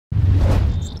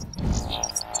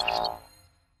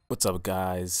What's up,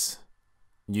 guys?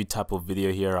 New type of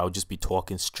video here. I'll just be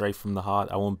talking straight from the heart.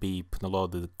 I won't be putting a lot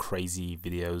of the crazy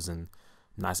videos and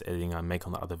nice editing I make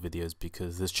on the other videos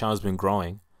because this channel's been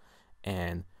growing,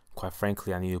 and quite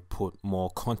frankly I need to put more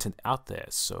content out there.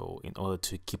 So in order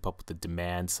to keep up with the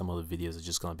demand, some of the videos are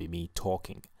just going to be me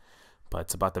talking, but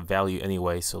it's about the value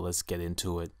anyway, so let's get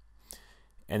into it.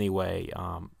 Anyway,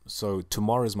 so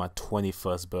tomorrow is my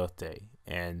 21st birthday,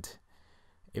 and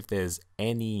if there's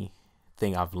anything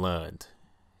I've learned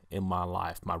in my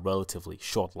life, my relatively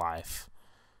short life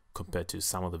compared to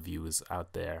some of the viewers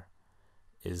out there,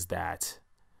 is that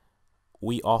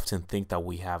we often think that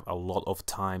we have a lot of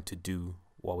time to do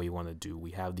what we want to do.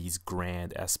 We have these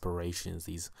grand aspirations,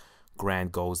 these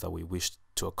grand goals that we wish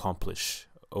to accomplish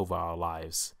over our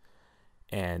lives.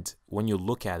 And when you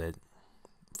look at it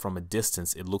from a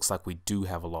distance, it looks like we do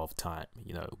have a lot of time.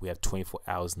 You know, we have 24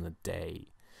 hours in a day,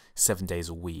 7 days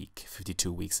a week,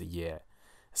 52 weeks a year.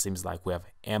 It seems like we have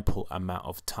ample amount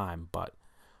of time, but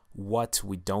what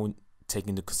we don't take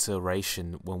into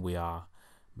consideration when we are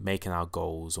making our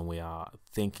goals, when we are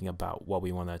thinking about what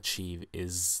we want to achieve,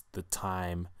 is the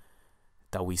time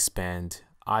that we spend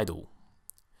idle.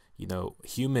 You know,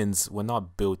 humans were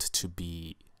not built to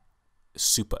be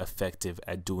super effective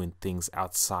at doing things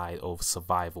outside of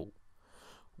survival.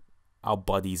 Our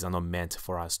bodies are not meant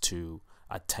for us to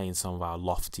attain some of our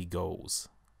lofty goals.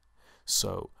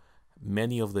 So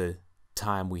many of the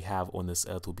time we have on this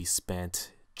earth will be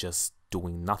spent just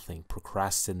doing nothing,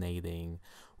 procrastinating,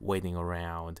 waiting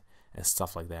around and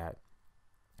stuff like that.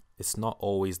 It's not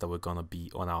always that we're going to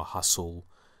be on our hustle,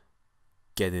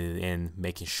 getting it in,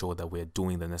 making sure that we're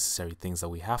doing the necessary things that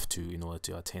we have to in order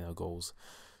to attain our goals.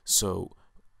 So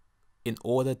in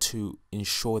order to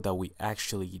ensure that we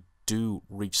actually do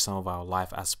reach some of our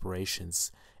life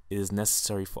aspirations, it is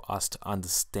necessary for us to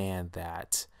understand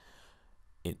that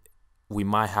we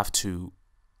might have to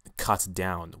cut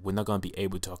down. We're not going to be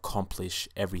able to accomplish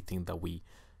everything that we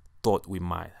thought we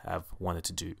might have wanted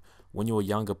to do. When you were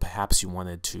younger, perhaps you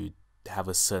wanted to have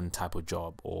a certain type of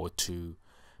job or to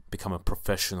become a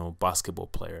professional basketball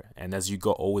player. And as you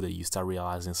got older, you start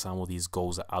realizing some of these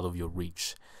goals are out of your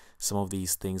reach. Some of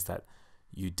these things that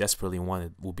you desperately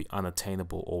wanted will be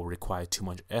unattainable or require too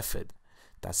much effort.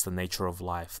 That's the nature of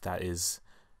life. That is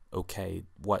okay.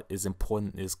 What is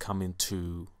important is coming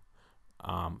to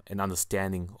an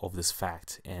understanding of this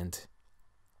fact and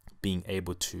being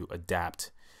able to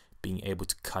adapt, being able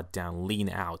to cut down, lean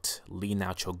out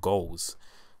your goals.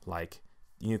 Like,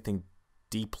 you need to think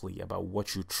deeply about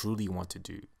what you truly want to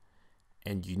do,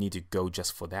 and you need to go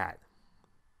just for that.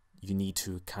 You need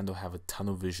to kind of have a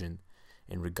tunnel vision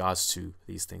in regards to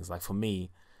these things. Like for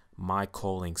me, my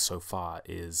calling so far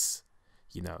is,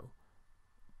 you know,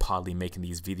 partly making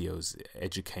these videos,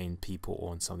 educating people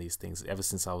on some of these things. Ever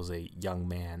since I was a young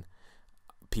man,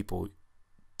 people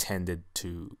tended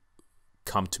to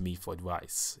come to me for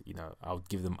advice. You know, I would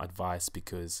give them advice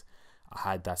because I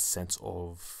had that sense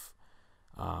of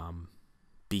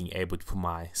being able to put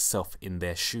myself in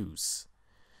their shoes.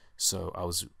 So I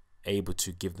was able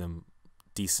to give them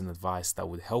decent advice that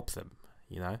would help them,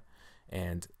 you know,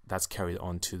 and that's carried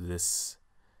on to this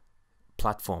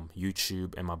platform,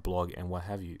 YouTube, and my blog and what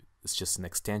have you. It's just an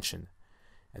extension.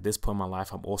 At this point in my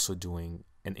life, I'm also doing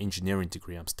an engineering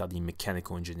degree. I'm studying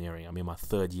mechanical engineering. I'm in my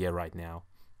 3rd year right now,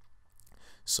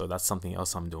 so that's something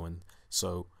else I'm doing.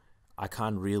 So I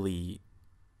can't really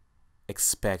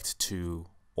expect to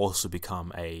also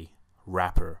become a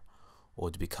rapper or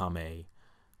to become a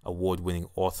award-winning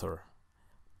author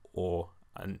or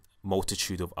a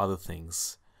multitude of other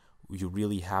things. You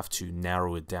really have to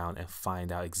narrow it down and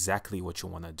find out exactly what you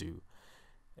want to do,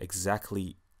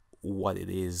 exactly what it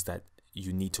is that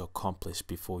you need to accomplish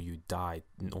before you die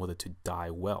in order to die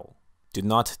well. Do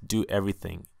not do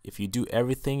everything. If you do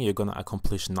everything, you're going to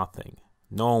accomplish nothing.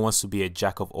 No one wants to be a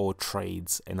jack of all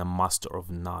trades and a master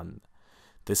of none.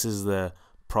 This is the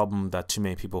problem that too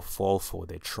many people fall for.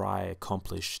 They try to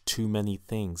accomplish too many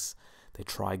things. They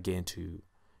try to get into,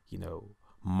 you know,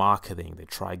 marketing, they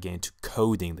try to get into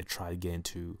coding, they try to get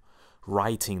into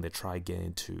writing, they try to get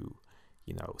into,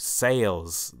 you know,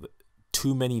 sales.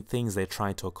 Too many things they're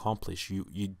trying to accomplish.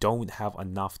 You don't have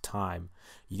enough time.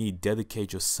 You need to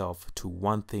dedicate yourself to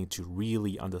one thing to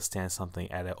really understand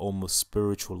something at an almost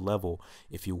spiritual level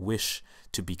if you wish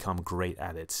to become great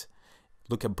at it.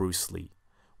 Look at Bruce Lee.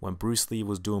 When Bruce Lee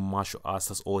was doing martial arts,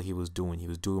 that's all he was doing. He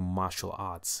was doing martial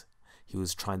arts. He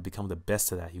was trying to become the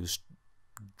best at that. He was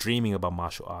dreaming about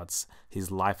martial arts.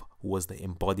 His life was the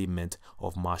embodiment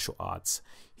of martial arts.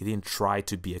 He didn't try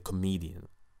to be a comedian.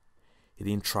 He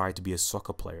didn't try to be a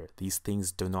soccer player. These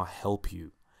things do not help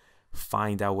you.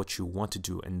 find out what you want to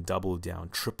do and double down,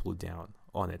 triple down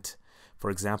on it. For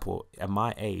example, at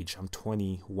my age, I'm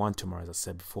 21 tomorrow, as I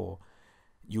said before,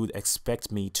 you would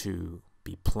expect me to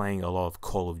be playing a lot of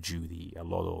Call of Duty, a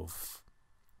lot of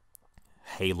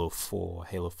Halo 4,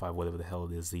 Halo 5, whatever the hell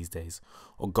it is these days,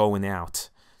 or going out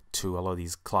to a lot of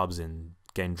these clubs and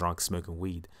getting drunk, smoking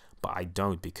weed. But I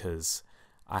don't, because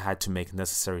I had to make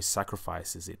necessary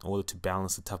sacrifices in order to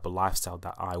balance the type of lifestyle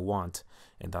that I want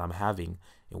and that I'm having,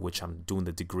 in which I'm doing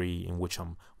the degree, in which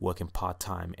I'm working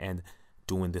part-time and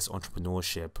doing this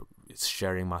entrepreneurship,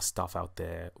 sharing my stuff out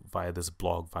there via this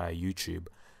blog, via YouTube.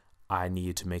 I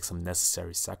needed to make some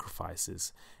necessary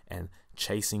sacrifices, and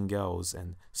chasing girls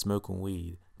and smoking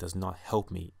weed does not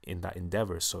help me in that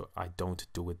endeavor, so I don't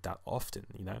do it that often,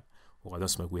 you know. Well, I don't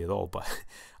smoke weed at all, but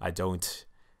I don't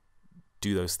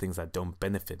do those things that don't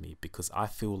benefit me, because I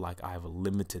feel like I have a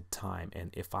limited time,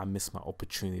 and if I miss my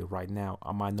opportunity right now,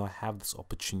 I might not have this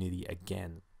opportunity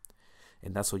again.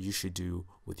 And that's what you should do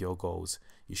with your goals.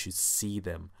 You should see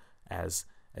them as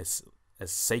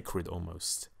sacred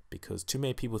almost, because too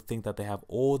many people think that they have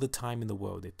all the time in the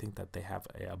world. They think that they have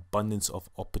an abundance of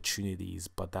opportunities,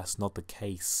 but that's not the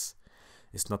case.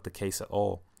 It's not the case at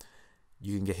all.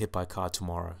 You can get hit by a car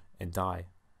tomorrow and die.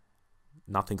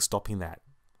 Nothing's stopping that.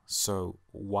 So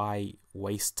why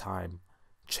waste time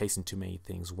chasing too many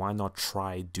things? Why not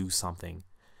try do something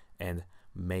and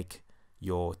make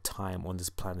your time on this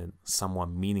planet somewhat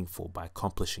meaningful by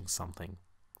accomplishing something,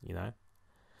 you know?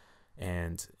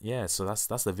 And yeah, so that's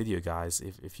the video, guys.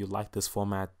 If you like this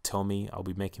format, tell me. I'll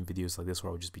be making videos like this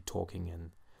where I'll just be talking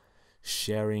and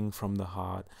sharing from the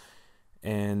heart.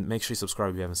 And make sure you subscribe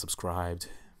if you haven't subscribed.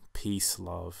 Peace,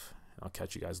 love. I'll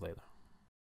catch you guys later.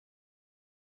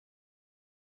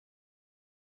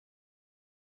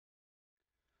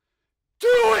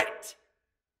 Do it!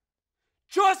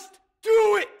 Just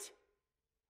do it!